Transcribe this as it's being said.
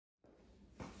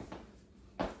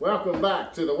Welcome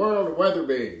back to the world of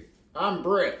Weatherby. I'm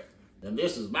Brett, and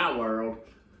this is my world.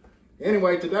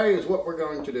 Anyway, today is what we're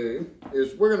going to do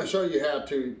is we're going to show you how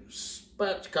to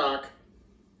spatchcock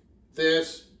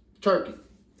this turkey.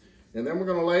 And then we're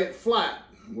going to lay it flat.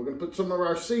 We're going to put some of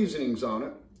our seasonings on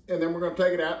it, and then we're going to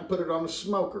take it out and put it on the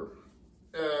smoker.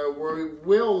 We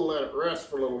will let it rest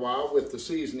for a little while with the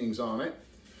seasonings on it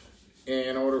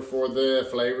in order for the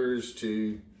flavors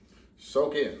to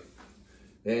soak in.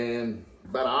 And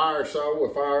about an hour or so,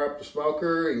 we'll fire up the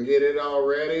smoker and get it all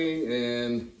ready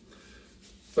and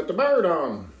put the bird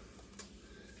on.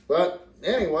 But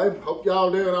anyway, hope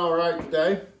y'all doing all right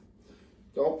today.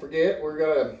 Don't forget, we're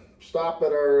gonna stop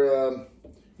at our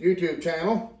YouTube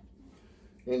channel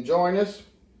and join us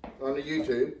on the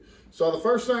YouTube. So the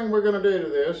first thing we're gonna do to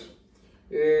this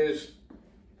is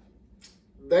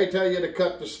they tell you to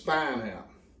cut the spine out.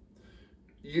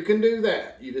 You can do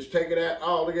that. You just take it out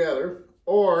all together,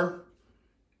 or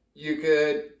you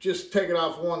could just take it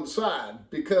off one side,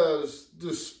 because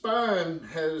the spine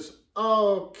has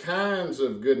all kinds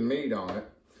of good meat on it.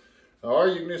 Or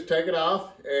you can just take it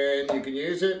off and you can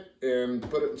use it and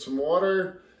put it in some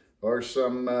water or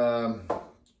some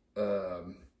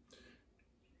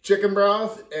chicken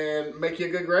broth and make you a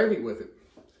good gravy with it.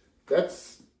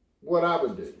 That's what I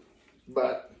would do.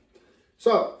 But,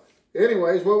 so,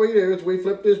 anyways, what we do is we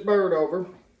flip this bird over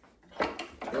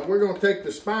and we're going to take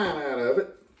the spine out of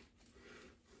it.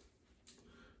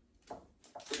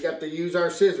 We got to use our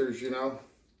scissors, you know.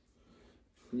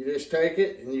 You just take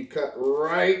it and you cut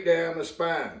right down the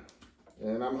spine.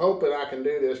 And I'm hoping I can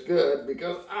do this good,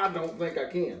 because I don't think I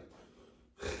can.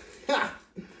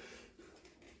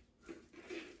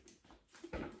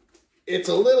 It's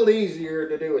a little easier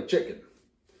to do a chicken,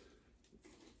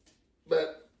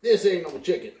 but this ain't no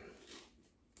chicken.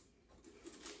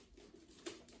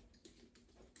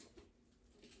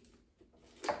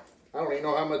 I don't even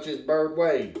know how much this bird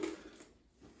weighed.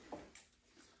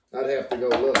 I'd have to go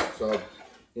look. So,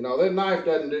 you know, that knife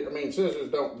doesn't do, I mean,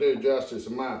 scissors don't do justice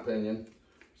in my opinion.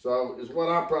 So, is what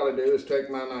I'll probably do is take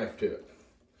my knife to it.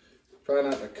 Try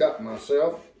not to cut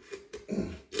myself.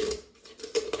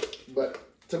 But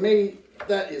to me,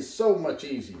 that is so much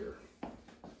easier.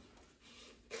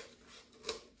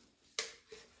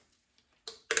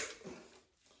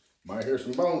 Might hear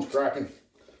some bones cracking.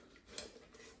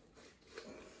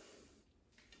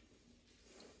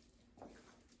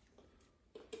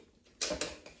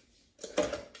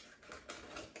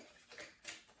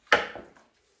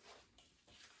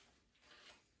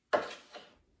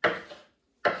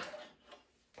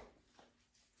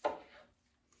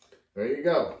 There you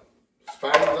go.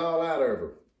 Spine's all out of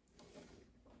her.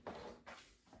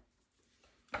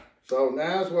 So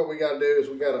now what we got to do is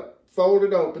we got to fold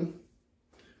it open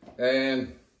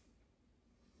and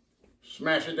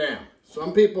smash it down.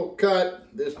 Some people cut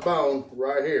this bone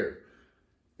right here,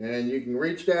 and you can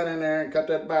reach down in there and cut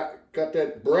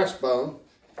that breastbone.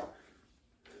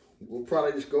 We'll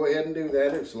probably just go ahead and do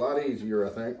that. It's a lot easier, I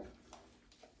think.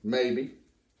 Maybe.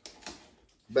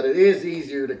 But it is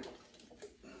easier to...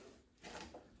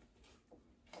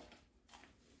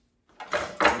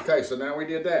 Okay, so now we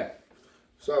did that.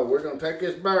 So we're going to take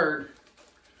this bird.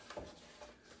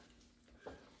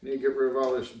 Need to get rid of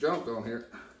all this junk on here.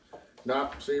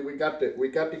 No, see, we got to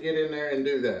get in there and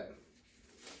do that.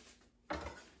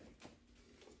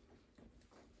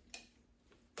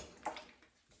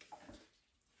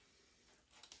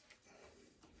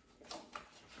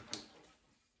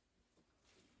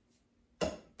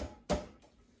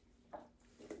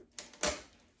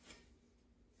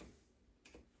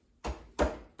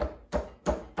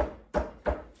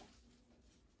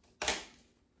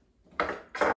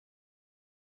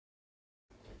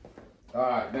 All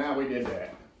right, now we did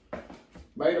that.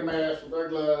 Made a mess with our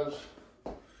gloves.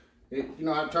 You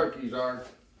know how turkeys are.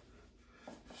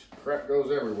 Crap goes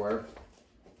everywhere.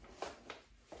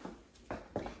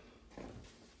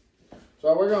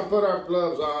 So we're going to put our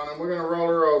gloves on and we're going to roll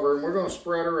her over and we're going to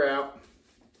spread her out.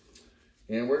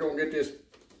 And we're going to get this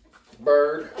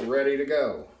bird ready to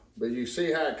go. But you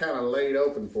see how it kind of laid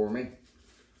open for me.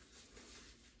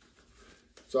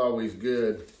 It's always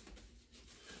good.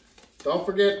 Don't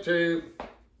forget to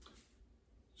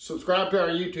subscribe to our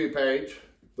YouTube page,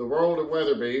 The World of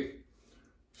Weatherby.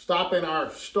 Stop in our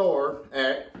store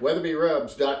at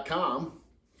weatherby.rubs.com.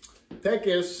 Take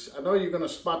us, I know you're going to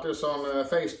spot this on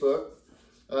Facebook.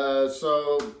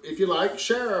 So if you like,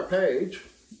 share our page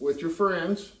with your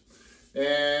friends.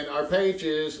 And our page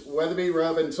is Weatherby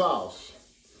Rub and Sauce.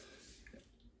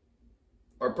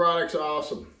 Our products are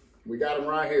awesome. We got them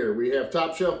right here. We have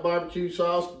top shelf barbecue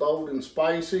sauce, bold and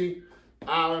spicy,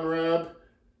 island rub,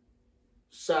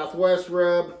 Southwest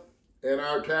rub, and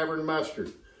our tavern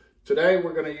mustard. Today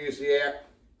we're going to use the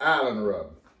island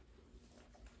rub.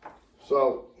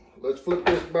 So let's flip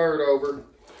this bird over,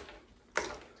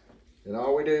 and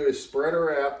all we do is spread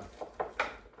her out,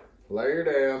 lay her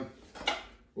down.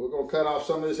 We're going to cut off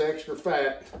some of this extra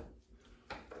fat.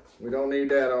 We don't need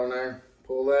that on there.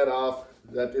 Pull that off.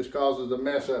 That just causes a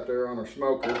mess up there on our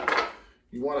smoker.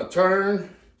 You want to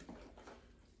turn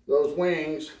those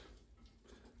wings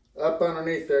up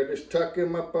underneath there. Just tuck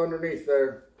them up underneath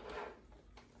there,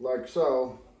 like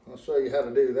so. I'll show you how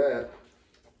to do that.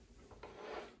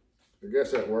 I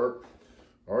guess that worked.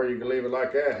 Or you can leave it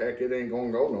like that. Heck, it ain't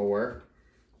gonna go nowhere.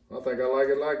 I think I like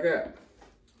it like that.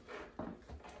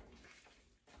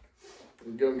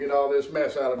 We're gonna get all this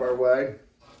mess out of our way.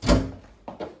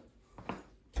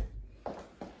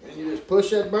 And you just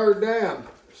push that bird down.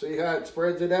 See how it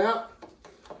spreads it out?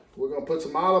 We're gonna put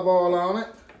some olive oil on it,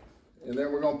 and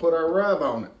then we're gonna put our rub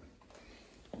on it.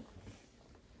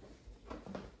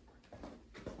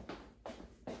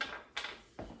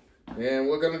 And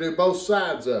we're going to do both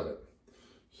sides of it.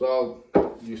 So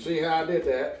you see how I did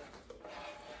that.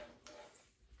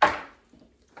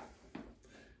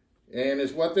 And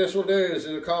is what this will do is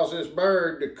it'll cause this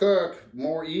bird to cook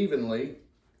more evenly.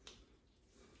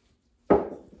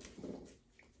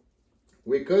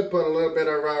 We could put a little bit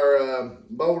of our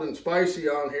bold and spicy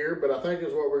on here, but I think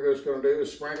is what we're just going to do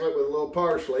is sprinkle it with a little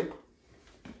parsley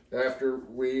after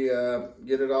we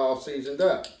get it all seasoned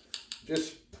up.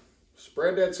 Just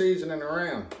spread that seasoning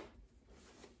around.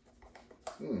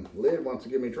 Lid wants to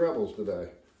give me troubles today.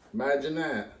 Imagine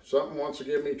that. Something wants to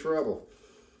give me trouble.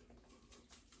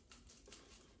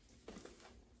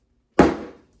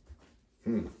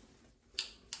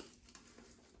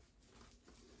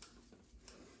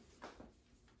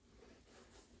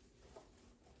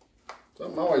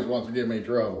 Something always wants to give me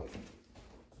trouble.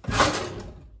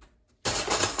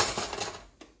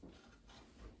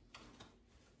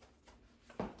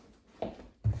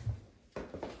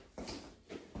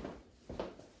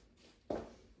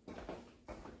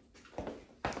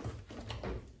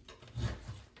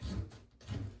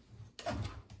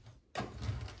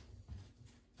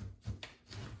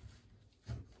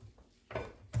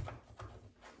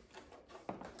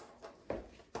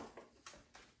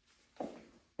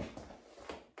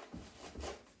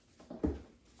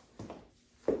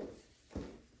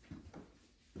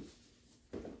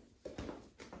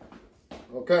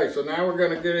 Okay, so now we're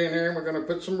going to get in here and we're going to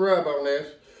put some rub on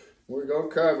this. We're going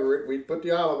to cover it. We put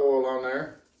the olive oil on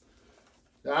there.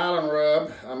 The island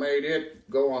rub, I made it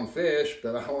go on fish,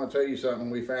 but I want to tell you something.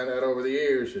 We found out over the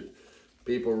years that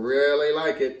people really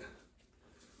like it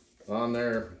on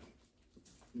their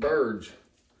birds.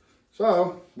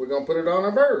 So we're going to put it on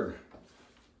our bird.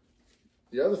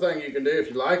 The other thing you can do if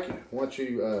you like it, once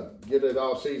you get it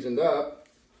all seasoned up,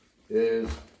 is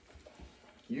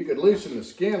you could loosen the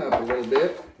skin up a little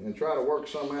bit and try to work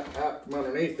some out from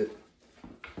underneath it.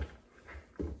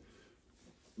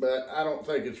 But I don't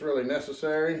think it's really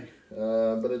necessary,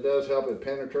 but it does help it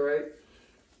penetrate.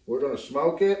 We're going to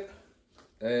smoke it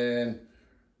and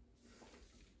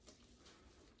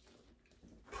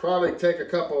probably take a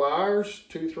couple hours,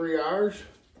 2-3 hours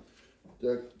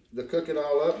to cook it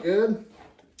all up good.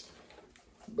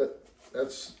 But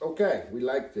that's okay. We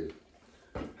like to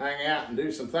hang out and do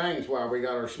some things while we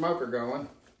got our smoker going.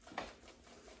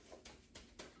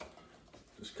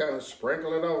 Just kind of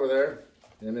sprinkle it over there.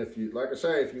 And if you, like I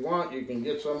say, if you want, you can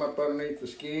get some up underneath the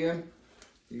skin.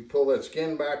 You pull that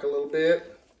skin back a little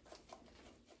bit.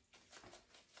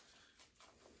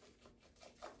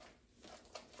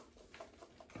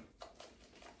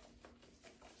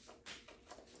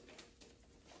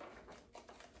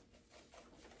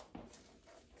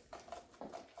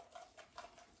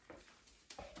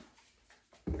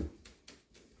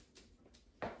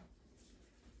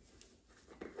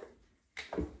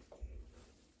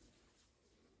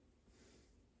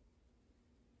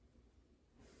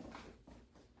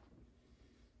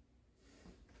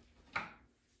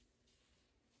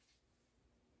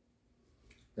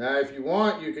 Now, if you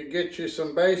want, you could get you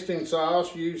some basting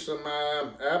sauce. Use some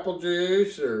apple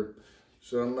juice or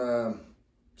some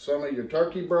of your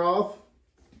turkey broth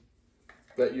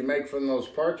that you make from those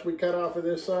parts we cut off of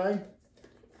this side.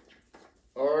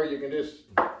 Or you can just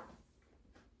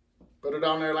put it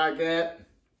on there like that.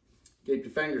 Keep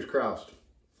your fingers crossed.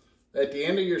 At the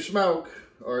end of your smoke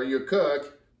or your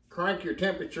cook, crank your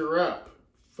temperature up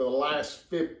for the last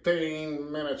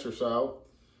 15 minutes or so.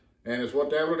 And it's what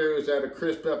that will do is that'll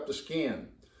crisp up the skin.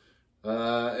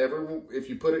 If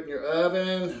you put it in your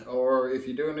oven or if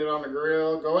you're doing it on the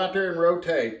grill, go out there and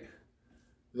rotate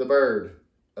the bird.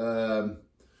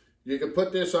 You can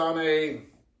put this on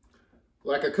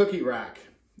like a cookie rack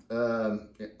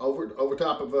over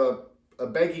top of a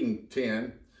baking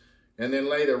tin, and then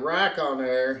lay the rack on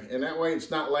there, and that way it's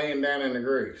not laying down in the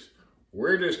grease.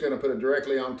 We're just going to put it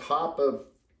directly on top of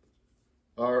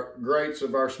our grates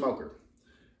of our smoker.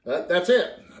 That's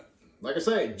it. Like I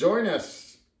say, join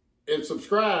us and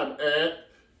subscribe at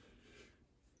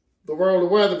The World of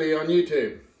Weatherby on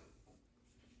YouTube.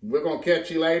 We're going to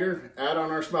catch you later out on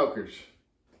our smokers.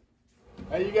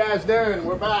 How you guys doing?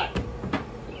 We're back.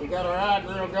 We got our eye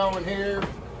grill going here,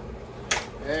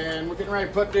 and we're getting ready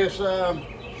to put this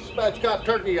spatchcock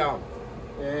turkey on,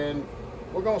 and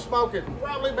we're going to smoke it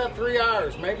probably about 3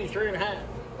 hours, maybe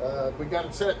 3.5. We got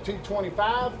it set at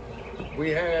 225. We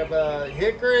have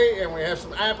hickory, and we have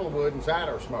some apple wood inside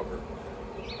our smoker.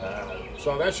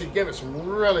 So that should give it some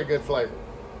really good flavor.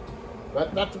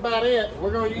 But that's about it.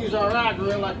 We're going to use our eye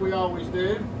grill like we always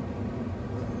do.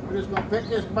 We're just going to pick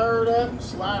this bird up,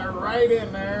 slide her right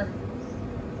in there,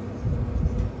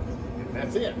 and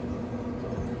that's it.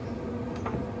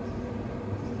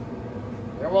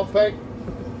 Then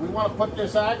we want to put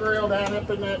this eye grill down up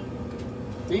in that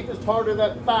deepest part of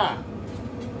that thigh.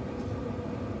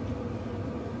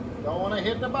 Don't want to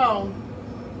hit the bone,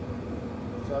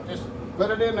 so just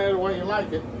put it in there the way you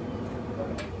like it.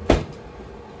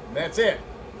 That's it.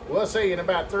 We'll see you in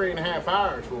about 3.5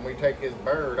 hours when we take this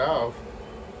bird off.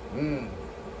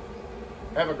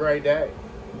 Have a great day.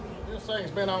 This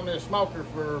thing's been on this smoker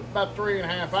for about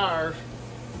 3.5 hours.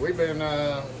 We've been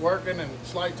working and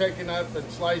taking up and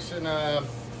slicing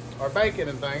our bacon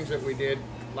and things that we did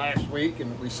last week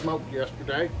and we smoked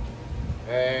yesterday.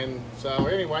 And so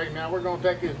anyway, now we're going to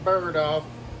take this bird off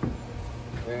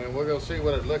and we're going to see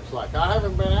what it looks like. I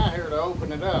haven't been out here to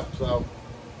open it up, so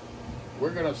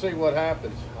we're going to see what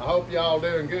happens. I hope y'all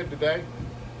doing good today.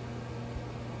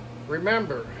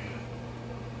 Remember,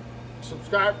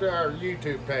 subscribe to our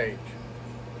YouTube page,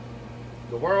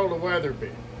 The World of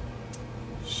Weatherby.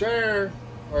 Share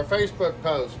our Facebook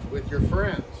post with your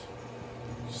friends.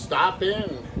 Stop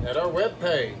in at our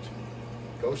webpage.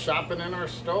 Go shopping in our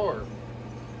store,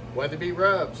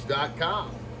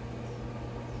 weatherby.rubs.com.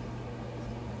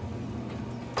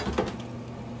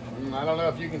 I don't know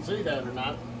if you can see that or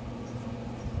not.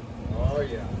 Oh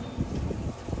yeah.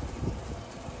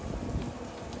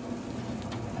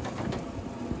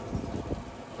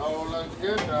 Oh, looks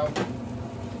good though.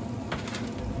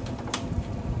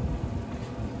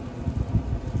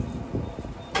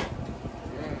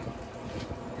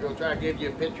 You gonna try to give you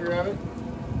a picture of it?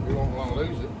 We won't want to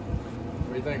lose it.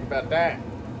 What do you think about that?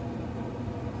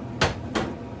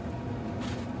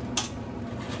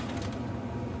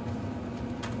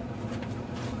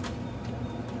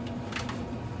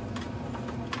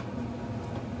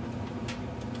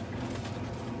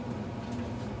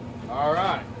 All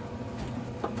right.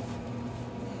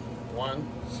 One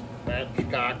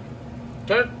spatchcock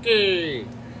turkey.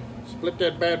 Split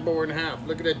that bad boy in half.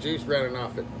 Look at that juice running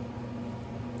off it.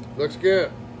 Looks good.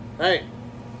 Hey,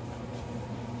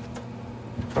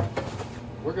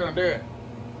 we're gonna do it.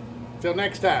 Till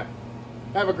next time,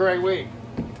 have a great week.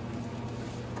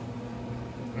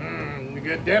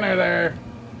 Good dinner there.